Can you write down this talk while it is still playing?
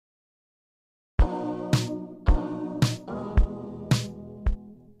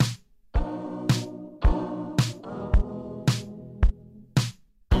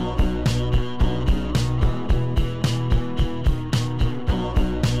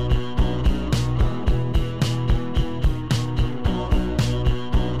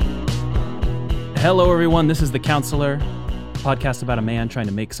Hello, everyone. This is The Counselor, a podcast about a man trying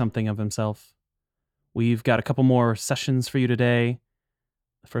to make something of himself. We've got a couple more sessions for you today.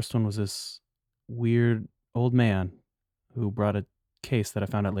 The first one was this weird old man who brought a case that I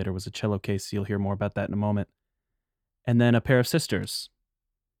found out later was a cello case. You'll hear more about that in a moment. And then a pair of sisters.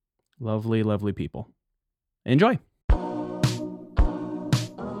 Lovely, lovely people. Enjoy. All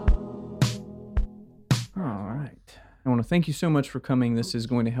right. I want to thank you so much for coming. This is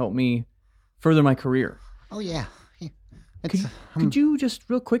going to help me further my career. Oh, yeah. Could you just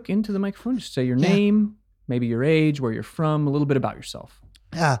real quick into the microphone, just say your name, maybe your age, where you're from, a little bit about yourself.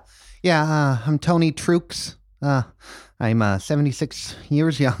 I'm Tony Trooks. I'm 76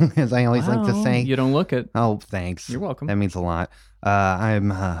 years young, as I always like to say. You don't look it. Oh, thanks. You're welcome. That means a lot.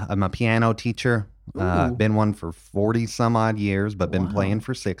 I'm a piano teacher. Been one for 40 some odd years, but been playing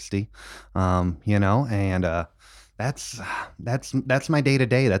for 60. And that's my day to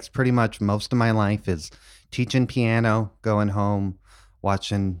day. That's pretty much most of my life is teaching piano, going home,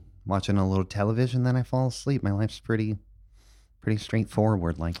 watching a little television, then I fall asleep. My life's pretty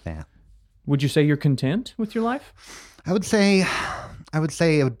straightforward like that. Would you say you're content with your life? I would say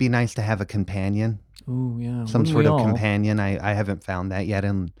it would be nice to have a companion. Oh, yeah. Some sort of companion. I haven't found that yet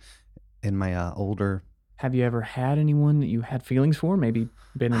in my older. Have you ever had anyone that you had feelings for, maybe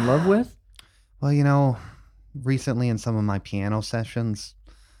been in love with? Well, recently in some of my piano sessions,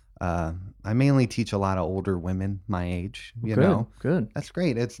 I mainly teach a lot of older women my age. Good. That's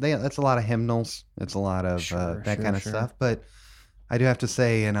great. That's a lot of hymnals. It's a lot of that kind of stuff. But I do have to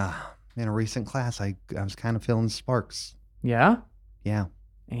say, in a recent class, I was kind of feeling sparks. Yeah. Yeah.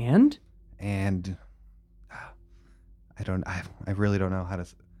 And I really don't know how to.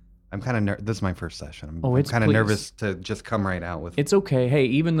 I'm kind of this is my first session. I'm it's kind of nervous to just come right out with. It's okay. Hey,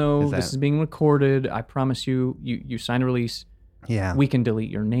 even though this is being recorded, I promise you sign a release. Yeah. We can delete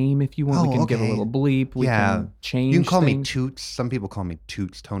your name if you want. We can give a little bleep. We can change. You can call me things. Toots. Some people call me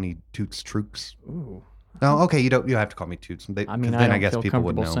Toots. Tony Toots Trooks. Ooh. No, okay. You don't have to call me Toots. I guess people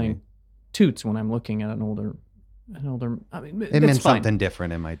would know me. Toots when I'm looking at an older. It meant something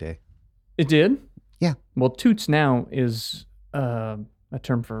different in my day. It did? Yeah. Well, Toots now is a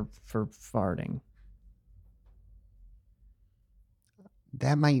term for farting.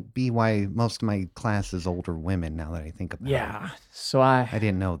 That might be why most of my class is older women now that I think about it. Yeah. So I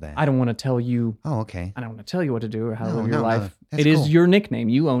didn't know that. I don't want to tell you. Oh, okay. I don't want to tell you what to do or how to live your life. That's it is cool. your nickname.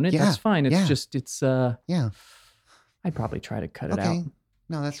 You own it. Yeah, That's fine. It's yeah. I'd probably try to cut it out.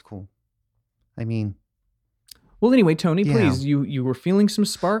 No, that's cool. I mean. Well, anyway, Tony, please. You were feeling some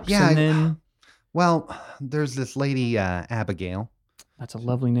sparks. Yeah. And then. Well, there's this lady, Abigail. That's a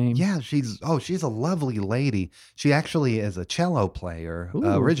lovely name. Yeah, she's a lovely lady. She actually is a cello player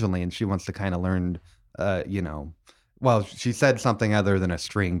originally, and she wants to kind of learn, well, she said something other than a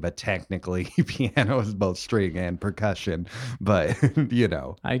string, but technically piano is both string and percussion. But,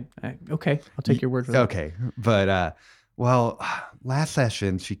 Okay, I'll take your word for that. Okay, but, last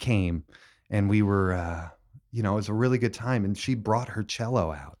session she came, and we were, it was a really good time, and she brought her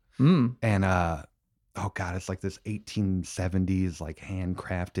cello out. And, oh God, it's like this 1870s, like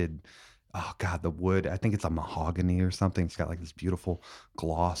handcrafted, oh God, the wood, I think it's a mahogany or something. It's got like this beautiful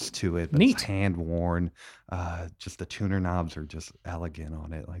gloss to it, but Neat. It's hand worn. Just the tuner knobs are just elegant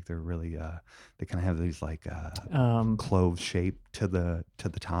on it. Like they're really, they kind of have these like, clove shape to the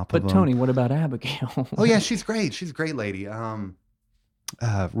top of them. But Tony, what about Abigail? Oh yeah, she's great. She's a great lady.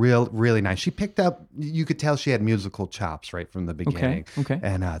 Really nice. She picked up, you could tell she had musical chops right from the beginning. Okay.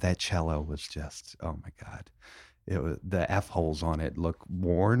 And that cello was just, oh my God. It was, the F holes on it look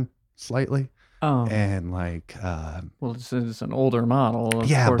worn slightly. Oh. And like, well, it's an older model.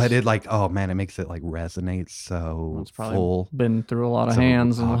 Yeah, course. but it like, oh man, it makes it like resonate so it's probably full. Been through a lot of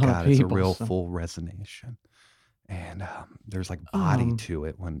hands and a lot of people. It's a real full resonation. And there's like body to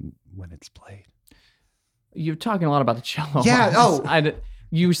it when it's played. You're talking a lot about the cello. Yeah.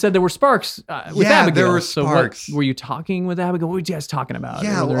 You said there were sparks with Abigail. Yeah, there were sparks. So were you talking with Abigail? What were you guys talking about?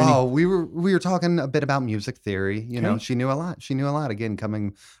 Yeah. We were talking a bit about music theory. You know, she knew a lot. She knew a lot. Again,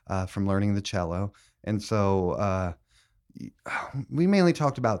 coming from learning the cello, and so we mainly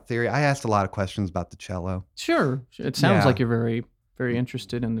talked about theory. I asked a lot of questions about the cello. Sure. It sounds like you're very, very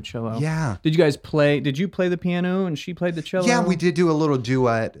interested in the cello. Yeah. Did you guys play? Did you play the piano and she played the cello? Yeah, we did do a little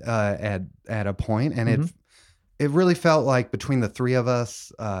duet at a point, and it really felt like between the three of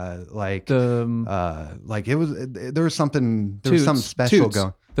us, like it was there was something special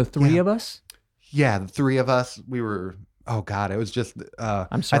going. The three of us? Yeah, the three of us. We were. Oh God, it was just.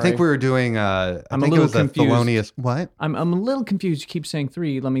 I'm sorry. I think we were doing. I think it was confused. A Thelonious. What? I'm a little confused. You keep saying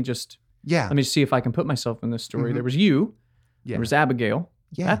three. Let me see if I can put myself in this story. There was you. Yeah. There was Abigail.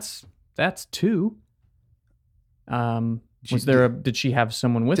 Yeah. That's That's 2. Did she have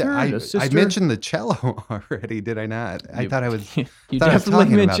someone with her? A sister? I mentioned the cello already, did I not? I thought I was. You thought I was definitely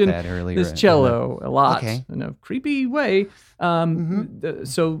talking mentioned about that earlier. this cello a lot, Okay. in a creepy way.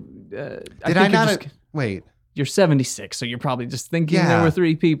 So Did I not? Wait. You're 76, so you're probably just thinking there were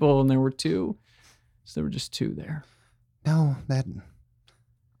 3 people and there were 2. So there were just 2 there. No,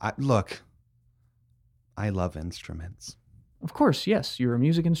 look, I love instruments. Of course, yes. You're a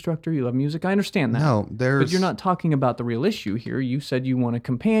music instructor. You love music. I understand that. No, But you're not talking about the real issue here. You said you want a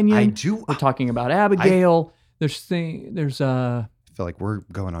companion. I do. We're talking about Abigail. I feel like we're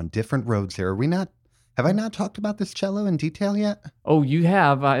going on different roads here. Are we not? Have I not talked about this cello in detail yet? Oh, you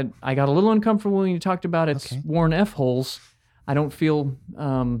have. I got a little uncomfortable when you talked about its worn F-holes. I don't feel...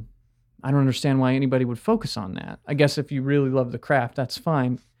 I don't understand why anybody would focus on that. I guess if you really love the craft, that's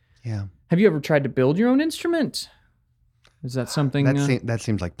fine. Yeah. Have you ever tried to build your own instrument? Is that something... That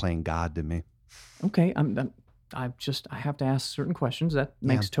seems like playing God to me. Okay. I have to ask certain questions. That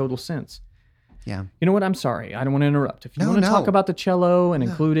makes total sense. Yeah. You know what? I'm sorry. I don't want to interrupt. If you want to talk about the cello and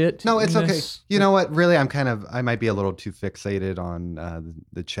include it. No, it's okay. You know what? Really, I might be a little too fixated on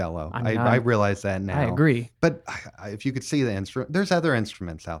the cello. I realize that now. I agree. But if you could see the instrument, there's other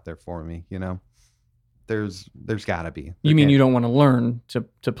instruments out there for me, There's got to be. You mean you don't want to learn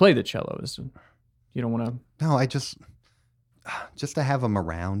to play the cello? You don't want to... No, I just to have them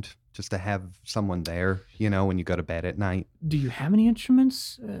around, just to have someone there, when you go to bed at night. Do you have any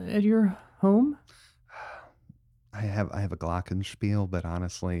instruments at your home? I have a glockenspiel, but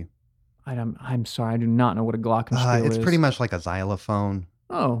honestly, I'm sorry, I do not know what a glockenspiel is. It's pretty much like a xylophone.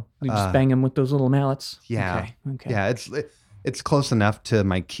 Oh, you just bang them with those little mallets? Yeah. Okay. Yeah, it's close enough to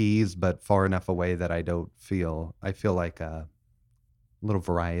my keys, but far enough away that I feel like a little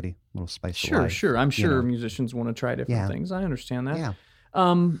variety, a little spice of life. Sure. I'm sure musicians want to try different things. I understand that. Yeah.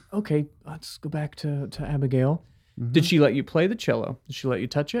 Okay, let's go back to Abigail. Mm-hmm. Did she let you play the cello? Did she let you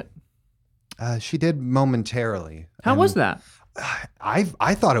touch it? She did momentarily. How was that?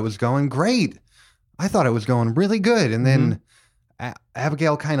 I thought it was going great. I thought it was going really good. And then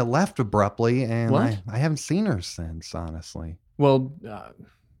Abigail kind of left abruptly, and I haven't seen her since, honestly. Well,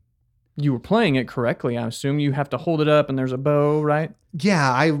 you were playing it correctly. I assume you have to hold it up and there's a bow, right?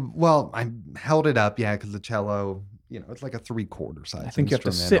 Yeah, I held it up, because the cello, it's like a 3/4 size. I think you have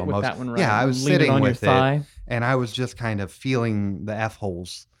to sit almost. with that one, right? Yeah, I was Lean sitting on with your thigh. and I was just kind of feeling the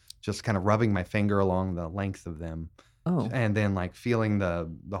F-holes, just kind of rubbing my finger along the length of them. Oh. And then feeling the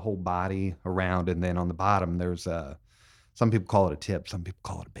whole body around, and then on the bottom there's some people call it a tip, some people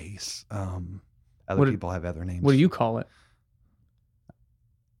call it a base. Other people have other names. What do you call it?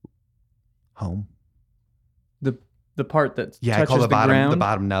 Home. The part that touches I call the bottom ground? the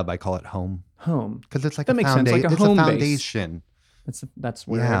bottom nub. I call it home. Home. Because it's like that a makes sense, like a it's home a foundation. Base. That's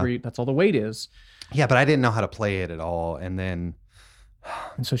where that's all the weight is. Yeah, but I didn't know how to play it at all, and then.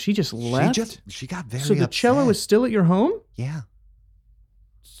 And so she just left. She got very. So the upset. cello is still at your home? Yeah.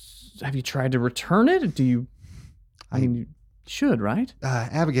 Have you tried to return it? Do you? I mean, you should, right?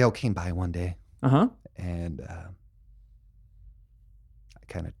 Abigail came by one day. And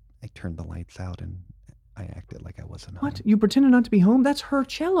I turned the lights out and I acted like I wasn't home. What? You pretended not to be home? That's her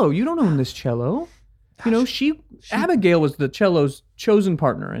cello. You don't own this cello. Abigail was the cello's chosen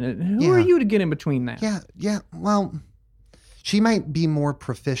partner in it. Who are you to get in between that? Yeah. Well, she might be more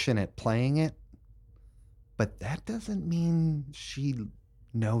proficient at playing it, but that doesn't mean she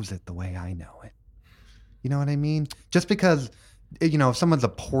knows it the way I know it. You know what I mean? Just because, if someone's a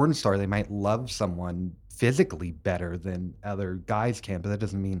porn star, they might love someone physically better than other guys can, but that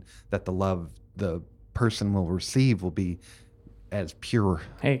doesn't mean that the love the person will receive will be as pure.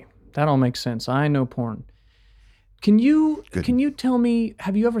 Hey, that all makes sense. I know porn. Can you tell me,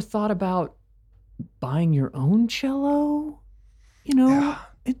 have you ever thought about buying your own cello?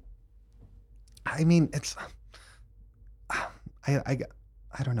 I mean, it's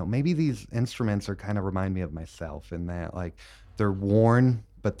I don't know. Maybe these instruments are kind of remind me of myself in that they're worn,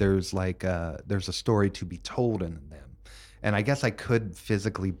 but there's there's a story to be told in them. And I guess I could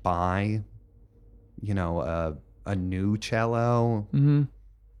physically buy, a new cello. Mm-hmm.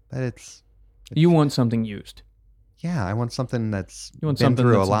 But it's you want something used. Yeah, I want something that's you want been something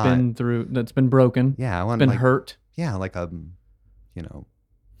through that's a lot. Been through that's been broken. Yeah, I want been hurt. Yeah,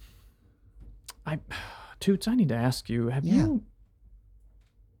 Toots, I need to ask you, have you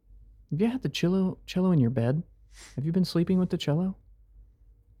had the cello in your bed? Have you been sleeping with the cello?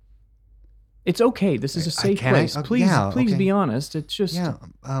 It's okay. This is a safe place. Please be honest. It's just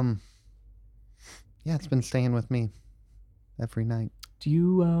it's been staying with me every night. Do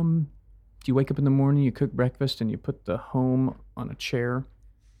you wake up in the morning, you cook breakfast, and you put the home on a chair?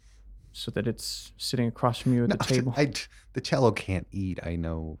 so that it's sitting across from you at the table? The cello can't eat. I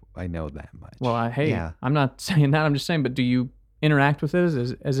know that much. Well, Yeah. I'm not saying that. I'm just saying, but do you interact with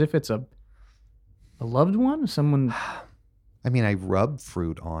it as if it's a loved one? Someone? I mean, I rub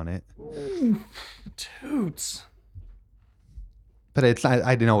fruit on it. Ooh, toots. But it's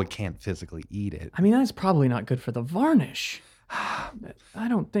I know it can't physically eat it. I mean, that's probably not good for the varnish. I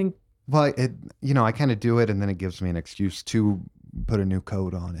don't think. Well, I kind of do it, and then it gives me an excuse to put a new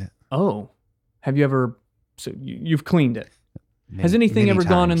coat on it. Oh, have you ever? So you've cleaned it. Has anything ever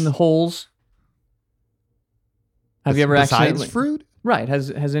gone in the holes? Have you ever accidentally? Besides fruit? Right.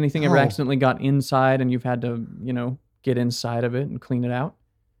 Has anything ever accidentally got inside and you've had to, get inside of it and clean it out?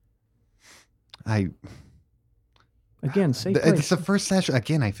 Again, safe place. It's the first session.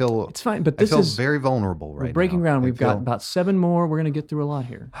 Again, I feel it's fine, but I feel very vulnerable right now. Breaking ground. We've got about 7 more. We're going to get through a lot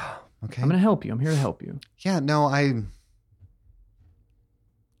here. Okay. I'm going to help you. I'm here to help you. Yeah. No,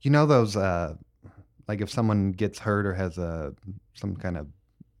 those like if someone gets hurt or has some kind of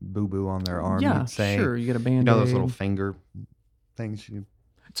boo-boo on their arm, yeah, you'd say, sure. You get a Band-Aid. Those little finger things.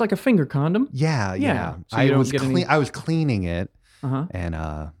 It's like a finger condom. Yeah. So I was cleaning it,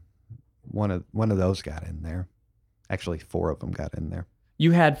 and one of those got in there. Actually, 4 of them got in there.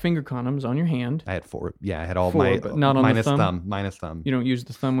 You had finger condoms on your hand. I had 4. Yeah, I had all 4, my but not on minus the thumb. Minus thumb. You don't use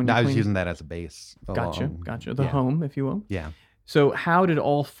the thumb when you clean? I was using that as a base. Gotcha. The home, if you will. Yeah. So how did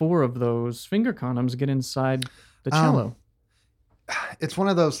all 4 of those finger condoms get inside the cello? It's one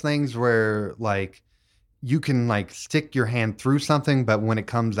of those things where like you can like stick your hand through something, but when it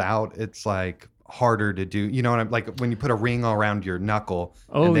comes out, it's like harder to do. You know what I'm like when you put a ring around your knuckle,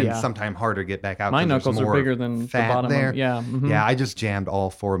 and then sometime harder to get back out. My knuckles are bigger than the bottom there. Yeah. Mm-hmm. Yeah, I just jammed all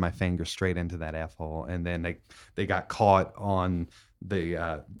 4 of my fingers straight into that F-hole, and then they got caught on it,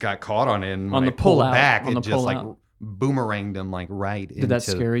 and on the pull out back, it just like boomeranged them like right into. Did that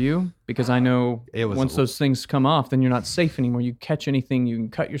scare you? Because I know once those things come off, then you're not safe anymore. You catch anything, you can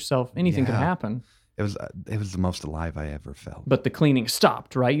cut yourself. Anything could happen. It was the most alive I ever felt. But the cleaning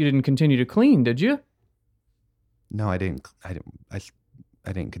stopped, right? You didn't continue to clean, did you? No, I didn't. I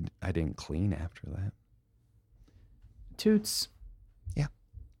didn't clean after that. Toots. Yeah.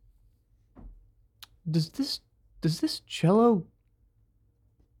 Does this cello?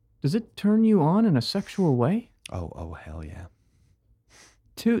 Does it turn you on in a sexual way? Oh, hell yeah.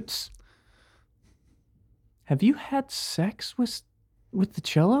 Toots. Have you had sex with the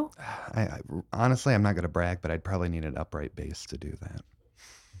cello? I honestly, I'm not going to brag, but I'd probably need an upright bass to do that.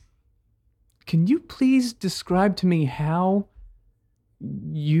 Can you please describe to me how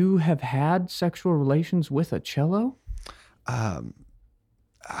you have had sexual relations with a cello? I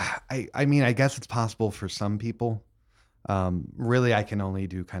mean, I guess it's possible for some people. Really, I can only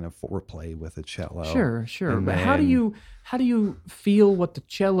do kind of foreplay with a cello. Sure. But how do you feel what the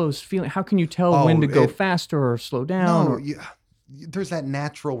cello's feeling? How can you tell when to go faster or slow down? There's that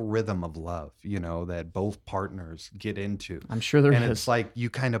natural rhythm of love, that both partners get into. I'm sure there is. And it's like you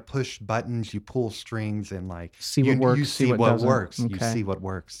kind of push buttons, you pull strings, and like see what works. You see what works. Okay. You see what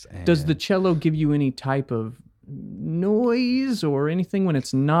works. And does the cello give you any type of noise or anything when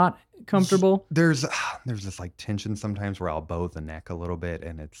it's not comfortable? There's this like tension sometimes where I'll bow the neck a little bit,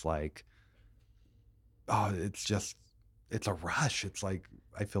 and it's like, it's a rush. It's like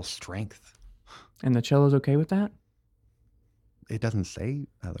I feel strength. And the cello's okay with that? It doesn't say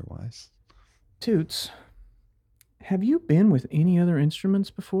otherwise. Toots, have you been with any other instruments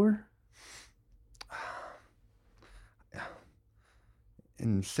before?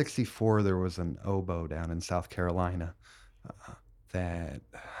 In '64, there was an oboe down in South Carolina that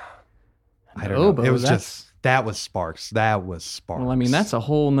I don't know. It was that was sparks. Well, I mean, that's a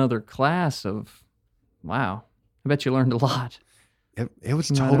whole nother class of. Wow, I bet you learned a lot. It was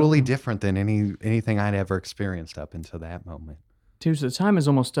totally different than anything I'd ever experienced up until that moment. Toots, the time is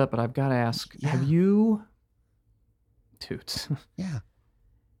almost up, but I've got to ask: have you, Toots? Yeah.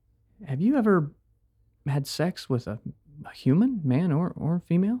 Have you ever had sex with a human, man or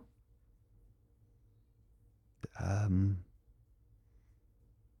female?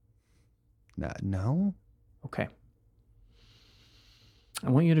 No. Okay. I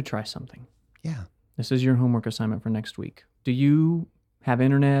want you to try something. Yeah. This is your homework assignment for next week. Do you have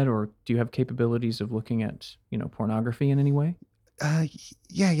internet, or do you have capabilities of looking at, pornography in any way?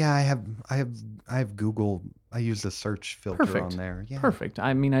 Yeah. I have Google. I use the search filter on there. Yeah. Perfect.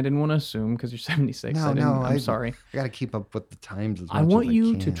 I mean, I didn't want to assume because you're 76. No, I'm sorry. I got to keep up with the times as much I want as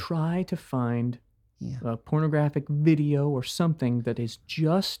you can. to try to find a pornographic video or something that is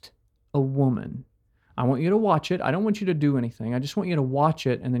just a woman. I want you to watch it. I don't want you to do anything. I just want you to watch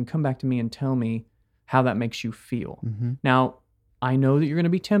it and then come back to me and tell me how that makes you feel. Mm-hmm. Now, I know that you're going to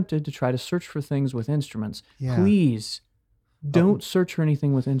be tempted to try to search for things with instruments. Yeah. Please don't search for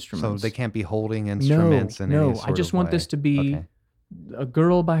anything with instruments. So they can't be holding instruments in any sort I just of want way. this to be a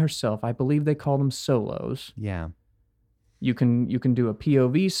girl by herself. I believe they call them solos. Yeah. You can do a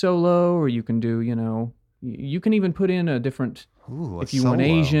POV solo, or you can do, you can even put in a different, if you want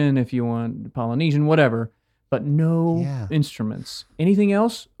Asian, if you want Polynesian, whatever, but no instruments. Anything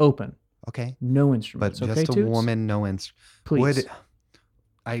else, open. Okay. No instruments. But okay, just a woman, no instruments. Please.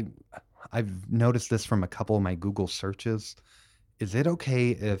 I've noticed this from a couple of my Google searches. Is it okay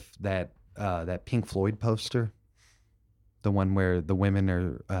if that Pink Floyd poster, the one where the women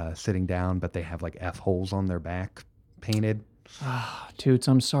are sitting down, but they have like F holes on their back painted? Toots,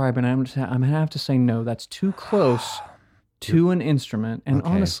 I'm sorry, but I'm gonna have to say no. That's too close to an instrument, and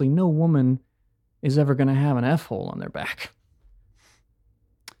honestly, no woman is ever gonna have an F hole on their back.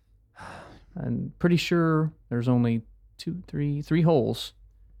 I'm pretty sure there's only three holes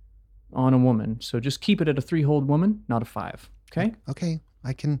on a woman. So just keep it at a 3-holed woman, not a 5. Okay? Okay.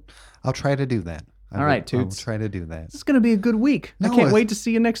 I'll try to do that. All right, Toots. I'll try to do that. This is going to be a good week. I can't wait to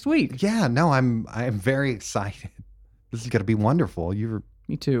see you next week. Yeah, no, I'm very excited. This is going to be wonderful.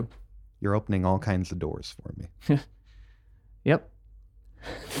 Me too. You're opening all kinds of doors for me. Yep.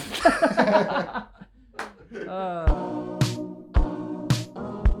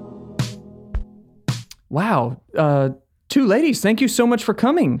 Wow. 2 ladies, thank you so much for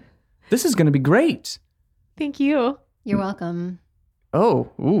coming. This is going to be great. Thank you. You're welcome. Oh,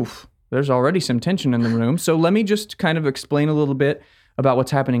 oof. There's already some tension in the room. So let me just kind of explain a little bit about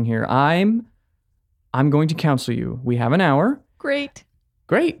what's happening here. I'm going to counsel you. We have an hour. Great.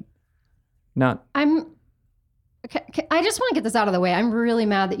 Not. I just want to get this out of the way. I'm really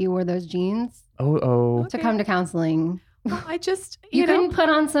mad that you wore those jeans to come to counseling. Well, I just, you couldn't put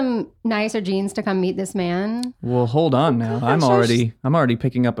on some nicer jeans to come meet this man. Well, hold on now. Gosh, I'm already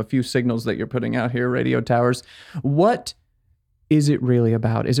picking up a few signals that you're putting out here, radio towers. What is it really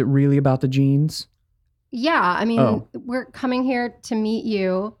about? Is it really about the jeans? Yeah, I mean, we're coming here to meet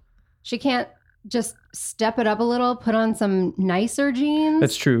you. She can't just step it up a little, put on some nicer jeans.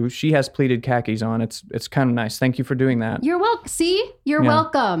 That's true. She has pleated khakis on. It's kind of nice. Thank you for doing that. You're welcome. See? You're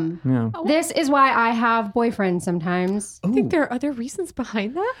welcome. Yeah. This is why I have boyfriends sometimes. I think there are other reasons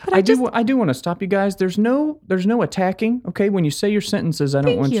behind that. But I do want to stop you guys. There's no attacking. Okay, when you say your sentences, I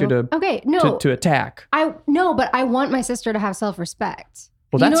don't want you to to attack. But I want my sister to have self-respect.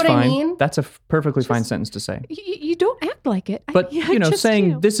 Well, you that's know what fine. I mean? That's a perfectly fine sentence to say. You don't act like it. But,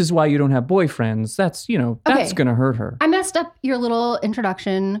 saying this is why you don't have boyfriends, that's going to hurt her. I messed up your little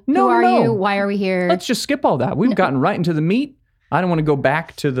introduction. No, Who are no. you? Why are we here? Let's just skip all that. We've gotten right into the meat. I don't want to go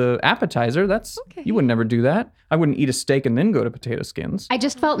back to the appetizer. You would never do that. I wouldn't eat a steak and then go to potato skins. I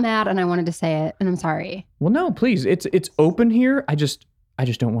just felt mad and I wanted to say it, and I'm sorry. Well, no, please. It's open here. I just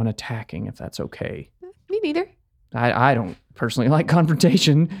don't want attacking, if that's okay. Me neither. I don't personally like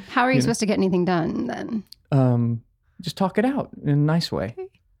confrontation. How are you supposed to get anything done then? Just talk it out in a nice way. Okay.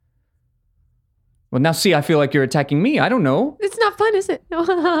 Well, now see, I feel like you're attacking me. I don't know. It's not fun, is it? No.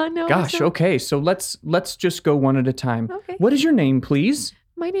 Gosh, okay. So let's just go one at a time. Okay. What is your name, please?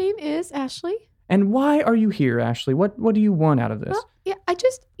 My name is Ashley. And why are you here, Ashley? What do you want out of this? Well, yeah, I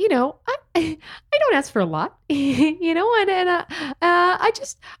just, I don't ask for a lot, and I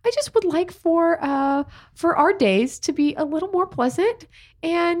just would like for our days to be a little more pleasant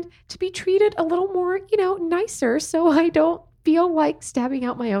and to be treated a little more, nicer, so I don't feel like stabbing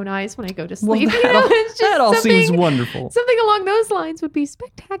out my own eyes when I go to sleep. Well, that all seems wonderful. Something along those lines would be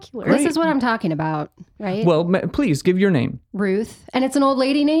spectacular. This is what I'm talking about, right? Well, please give your name. Ruth. And it's an old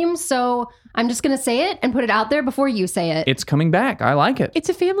lady name, so I'm just going to say it and put it out there before you say it. It's coming back. I like it. It's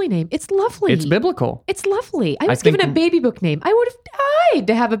a family name. It's lovely. It's biblical. It's lovely. I was given a baby book name. I would have died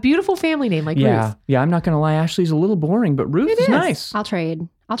to have a beautiful family name like Ruth. Yeah, I'm not going to lie. Ashley's a little boring, but Ruth is nice. I'll trade.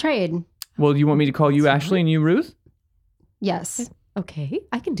 Well, do you want me to call you Ashley and you Ruth? Yes. Okay,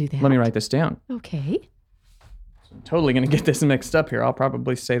 I can do that. Let me write this down. Okay. I'm totally going to get this mixed up here. I'll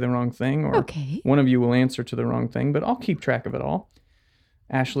probably say the wrong thing, or one of you will answer to the wrong thing, but I'll keep track of it all.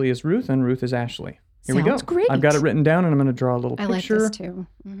 Ashley is Ruth, and Ruth is Ashley. Here we go. Sounds great. I've got it written down, and I'm going to draw a little picture. I like this too.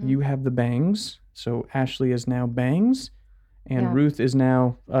 Mm-hmm. You have the bangs, so Ashley is now bangs, and Ruth is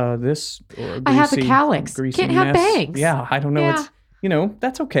now this. Greasy, I have the calyx. Can't have bangs. Yeah, I don't know. Yeah.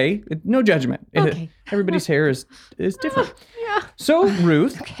 That's okay. No judgment. Okay. Everybody's hair is different. Yeah. So,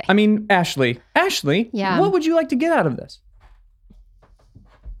 Ruth, Ashley, what would you like to get out of this?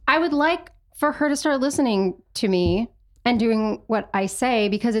 I would like for her to start listening to me and doing what I say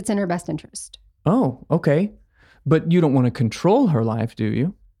because it's in her best interest. Oh, okay. But you don't want to control her life, do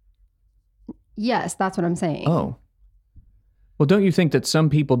you? Yes, that's what I'm saying. Oh. Well, don't you think that some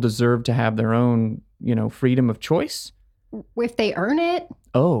people deserve to have their own, freedom of choice? If they earn it.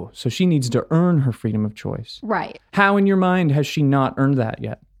 Oh, so she needs to earn her freedom of choice. Right. How in your mind has she not earned that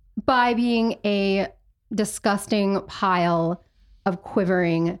yet? By being a disgusting pile of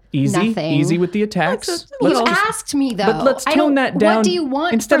quivering nothing. Easy with the attacks. You asked me, though. But let's tone that down. What do you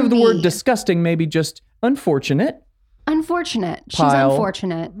want Instead from of the me? word disgusting, maybe just unfortunate. Unfortunate. She's Pile. Okay.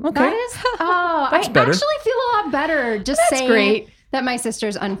 That is, That's I better. actually feel a lot better just saying great. that my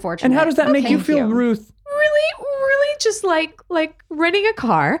sister's unfortunate. And how does that make you feel, Ruth? Really just like renting a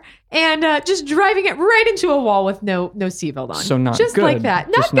car and just driving it right into a wall with no seatbelt on. So not just good. like that.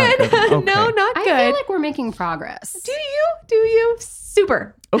 Not Just not good. good. Okay. No, not good. I feel like we're making progress. Do you?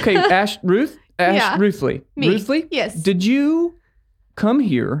 Super. Okay, Ruthly. Me. Ruthly? Yes. Did you come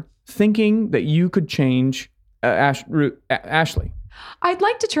here thinking that you could change Ashley? I'd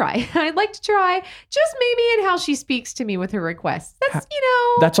like to try. Just maybe in how she speaks to me with her requests. That's,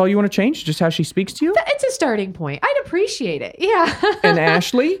 That's all you want to change? Just how she speaks to you? it's a starting point. I'd appreciate it. Yeah. And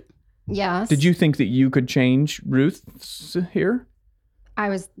Ashley? Yes. Did you think that you could change Ruth here?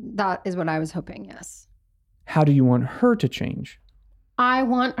 That is what I was hoping, yes. How do you want her to change? I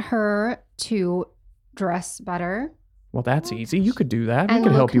want her to dress better. Well, that's easy. You could do that. And We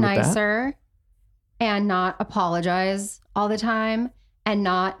could help look you with that. nicer and not apologize all the time and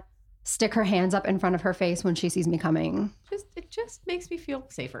not stick her hands up in front of her face when she sees me coming. It just makes me feel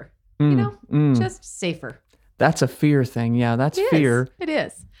safer. Mm. Just safer. That's a fear thing. Yeah, that's fear. It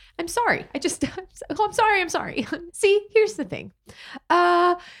is. I'm sorry. I'm sorry. See, here's the thing.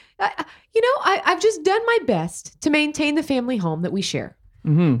 I've just done my best to maintain the family home that we share.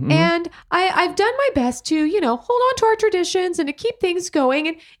 Mm-hmm. And I've done my best to, hold on to our traditions and to keep things going.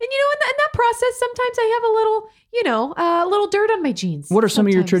 And in that process, sometimes I have a little dirt on my jeans. What are some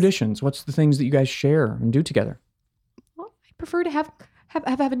of your sometimes. traditions? What's the things that you guys share and do together? Well, I prefer to have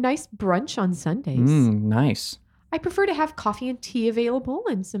a nice brunch on Sundays. Nice. I prefer to have coffee and tea available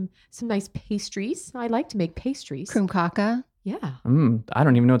and some nice pastries. I like to make pastries. Cream caca. Yeah. I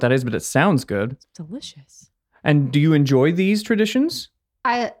don't even know what that is, but it sounds good. It's delicious. And do you enjoy these traditions?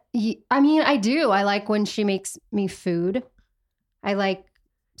 I mean, I do. I like when she makes me food. I like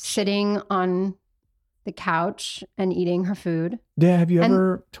sitting on the couch and eating her food. Yeah. Have you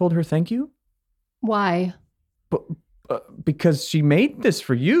ever told her thank you? Why? Because she made this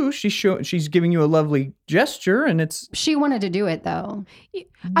for you. She's giving you a lovely gesture, and it's. She wanted to do it though.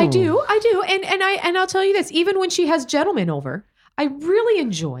 I do, and I'll tell you this. Even when she has gentlemen over, I really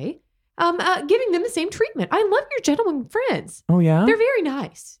enjoy giving them the same treatment. I love your gentlemen friends. Oh yeah, they're very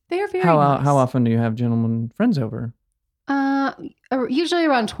nice. They are very nice. How often do you have gentlemen friends over? Usually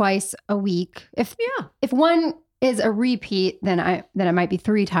around twice a week. If one is a repeat, then it might be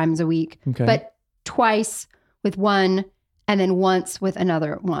 3 times a week. Okay. But twice with one, and then once with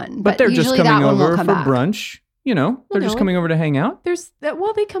another one. But they're just coming over for back. Brunch. They're just coming over to hang out.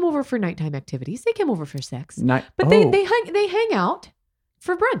 They come over for nighttime activities. They come over for sex. But Oh. they hang out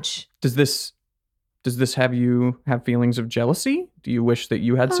for brunch. Does this have you have feelings of jealousy? Do you wish that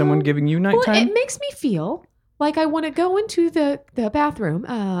you had someone giving you nighttime? Well, it makes me feel like I want to go into the bathroom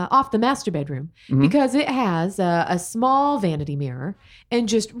off the master bedroom because it has a small vanity mirror and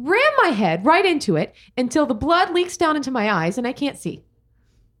just ram my head right into it until the blood leaks down into my eyes and I can't see.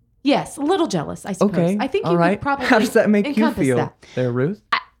 Yes, a little jealous, I suppose. Okay. I think all you right. could probably How does that make you encompass feel that. there, Ruth?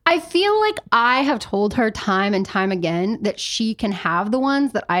 I feel like I have told her time and time again that she can have the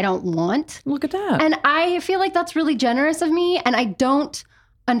ones that I don't want. Look at that. And I feel like that's really generous of me. And I don't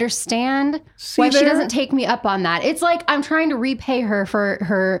understand why she doesn't take me up on that. It's like I'm trying to repay her for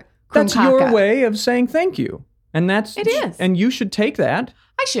her That's crumkaka. your way of saying thank you. And It is. And you should take that.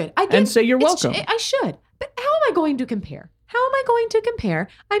 I should. And say you're welcome. I should. But how am I going to compare?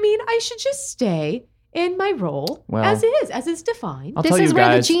 I mean, I should just stay in my role as is defined. I'll This tell you is where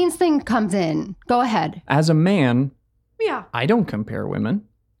guys, the jeans thing comes in. Go ahead. as a man, Yeah. I don't compare women.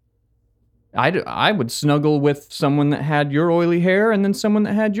 I would snuggle with someone that had your oily hair and then someone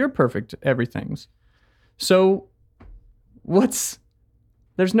that had your perfect everythings. So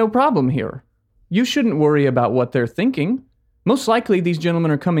there's no problem here. You shouldn't worry about what they're thinking. Most likely these gentlemen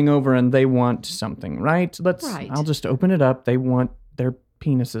are coming over and they want something, right? I'll just open it up. They want their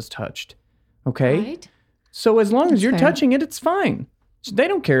penises touched. Okay? Right. So as long as That's you're fair. touching it, it's fine. They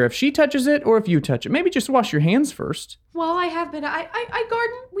don't care if she touches it or if you touch it. Maybe just wash your hands first. Well, I have been. I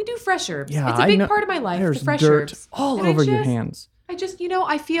garden. We do fresh herbs. Yeah, it's a I big know. part of my life. There's the fresh dirt herbs all And over your hands. I just,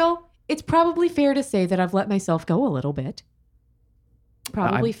 I feel it's probably fair to say that I've let myself go a little bit.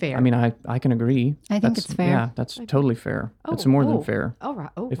 Probably fair. I mean, I can agree. I think it's fair. Yeah, that's totally fair. It's more than fair. All right.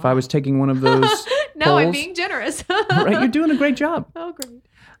 If I was taking one of those No, I'm polls. being generous. Right, you're doing a great job. Oh,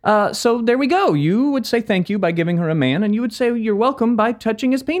 great. So there we go. You would say thank you by giving her a man, and you would say you're welcome by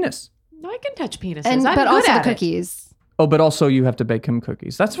touching his penis. I can touch penises. but I'm also good the at it. cookies. Oh, but also you have to bake him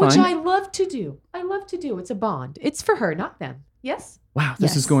cookies. That's fine. Which I love to do. It's a bond. It's for her, not them. Yes? Wow,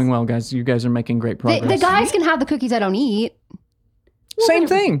 this is Yes. going well, guys. You guys are making great progress. The guys can have the cookies I don't eat. Same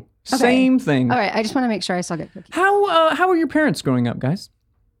thing. Okay. Same thing. All right, I just want to make sure I still get cookies. How were your parents growing up, guys?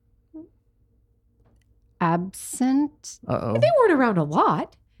 Absent. Uh-oh. They weren't around a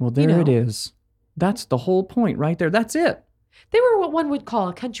lot. Well, there you know. it is. That's the whole point right there. That's it. They were what one would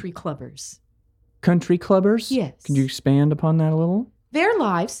call country clubbers. Country clubbers? Yes. Can you expand upon that a little? Their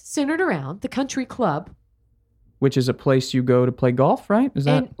lives centered around the country club. Which is a place you go to play golf, right? Is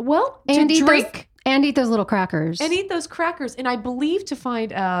that? And to eat drink and eat those little crackers. and eat those crackers. And I believe to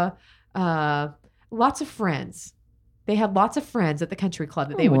find lots of friends. They had lots of friends at the country club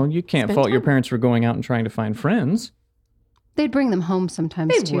that they well, would you can't spend fault your time parents for going out and trying to find friends. They'd bring them home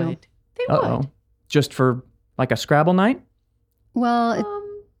sometimes They too. would. They Uh-oh. would. Just for like a Scrabble night? Well,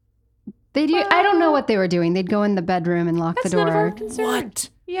 they do. I don't know what they were doing. They'd go in the bedroom and lock That's the none of our door. concern. What?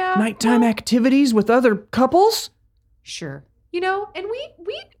 Yeah. Nighttime well, activities with other couples? Sure. You know, and we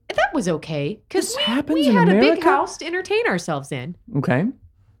that was okay because This happens we in had a big America? house to entertain ourselves in. Okay.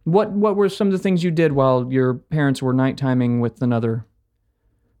 What were some of the things you did while your parents were night-timing with another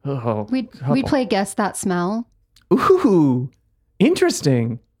We'd couple? play Guess That Smell. Ooh,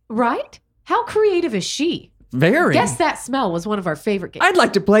 interesting. Right? How creative is she? Very. Guess That Smell was one of our favorite games. I'd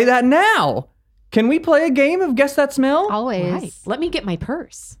like to play that now. Can we play a game of Guess That Smell? Always. Right. Let me get my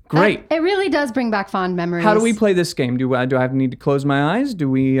purse. Great. It really does bring back fond memories. How do we play this game? Do I need to close my eyes? Do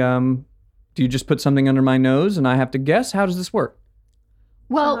we do you just put something under my nose and I have to guess? How does this work?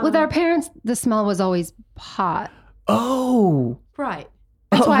 Well, with our parents, the smell was always pot. Oh. Right.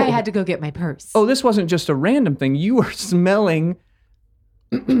 That's why I Oh. had to go get my purse. Oh, this wasn't just a random thing. You were smelling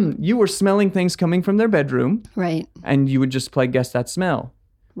things coming from their bedroom, Right. and you would just play Guess That Smell.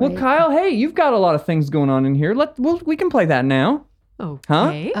 Well, Right. Kyle, hey, you've got a lot of things going on in here. We can play that now.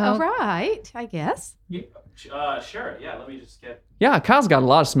 Okay. Huh? All right. I guess. Sure. Yeah, let me just get... Yeah, Kyle's got a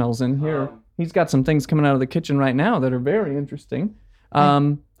lot of smells in here. He's got some things coming out of the kitchen right now that are very interesting.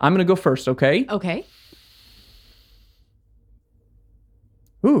 I'm going to go first, okay? Okay.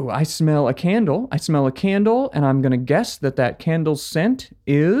 Ooh, I smell a candle. And I'm going to guess that candle's scent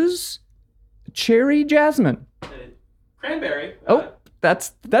is cherry jasmine. Cranberry. Oh,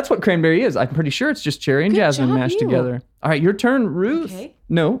 that's what cranberry is. I'm pretty sure it's just cherry and Good jasmine job, mashed you. together. All right, your turn, Ruth. Okay.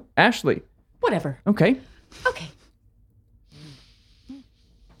 No, Ashley. Whatever. Okay. Okay.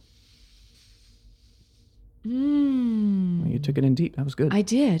 Well, you took it in deep. That was good. I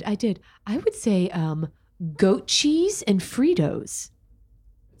did. I would say goat cheese and Fritos.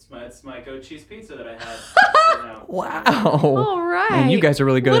 It's my goat cheese pizza that I had. Wow. All right. Man, you guys are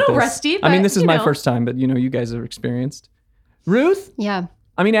really good at Little this. rusty, I mean, but, this is you my know. first time, but you guys are experienced. Ruth? Yeah.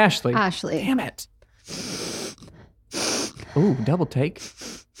 Ashley. Ashley. Damn it. Ooh, double take.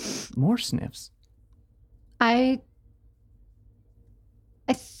 More sniffs. I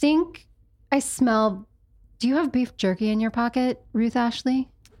think I smell. Do you have beef jerky in your pocket, Ruth Ashley?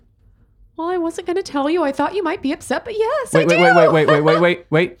 Well, I wasn't going to tell you. I thought you might be upset, but yes, Wait. I do.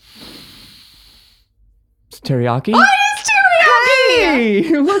 Wait. It's teriyaki? Oh, it is teriyaki! Hey,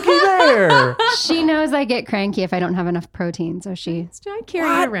 looky there. She knows I get cranky if I don't have enough protein, so she. I carry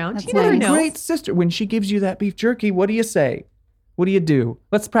What? it around. That's You never nice. know. Great sister. When she gives you that beef jerky, what do you say? What do you do?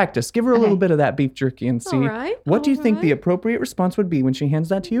 Let's practice. Give her a little Okay. bit of that beef jerky and see. All right, What do you all think the right. appropriate response would be when she hands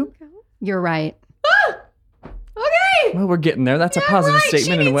that to you? You're right. Okay. Well, we're getting there. That's a positive right. statement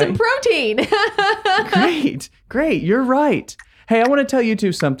she in a needs way. some protein. Great. You're right. Hey, I want to tell you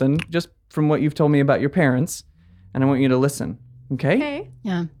two something just from what you've told me about your parents, and I want you to listen. Okay? Okay.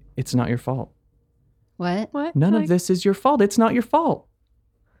 Yeah. It's not your fault. What? What? None Like, of this is your fault. It's not your fault.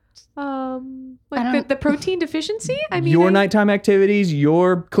 I Like don't- the protein deficiency? I mean, Your nighttime activities,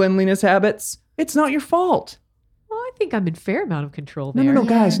 your cleanliness habits, it's not your fault. Well, I think I'm in fair amount of control No, there. no,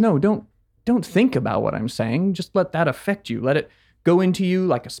 guys, no, don't think about what I'm saying. Just let that affect you. Let it go into you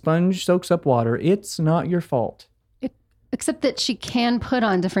like a sponge soaks up water. It's not your fault. Except that she can put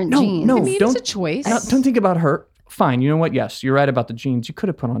on different No, jeans. no. I mean, don't- it's a choice. Don't think about her. Fine, you know what? Yes, you're right about the jeans. You could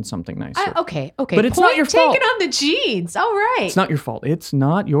have put on something nicer. Okay. But it's not Point your taken fault. on the jeans. All right. It's not your fault. It's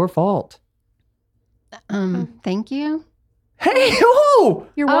not your fault. Thank you. Hey, whoa!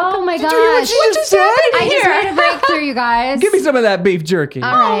 You're welcome. Oh my Did you hear what gosh. she just said? I just made a breakthrough, you guys. Give me some of that beef jerky. All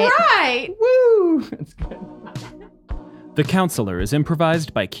All right. right. Woo! That's good. The Counselor is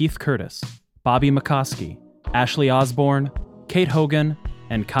improvised by Keith Curtis, Bobby McCosky, Ashley Osborne, Kate Haugan,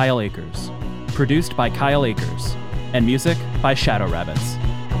 and Kyle Akers. produced by Kyle Akers, and music by Shadow Rabbits.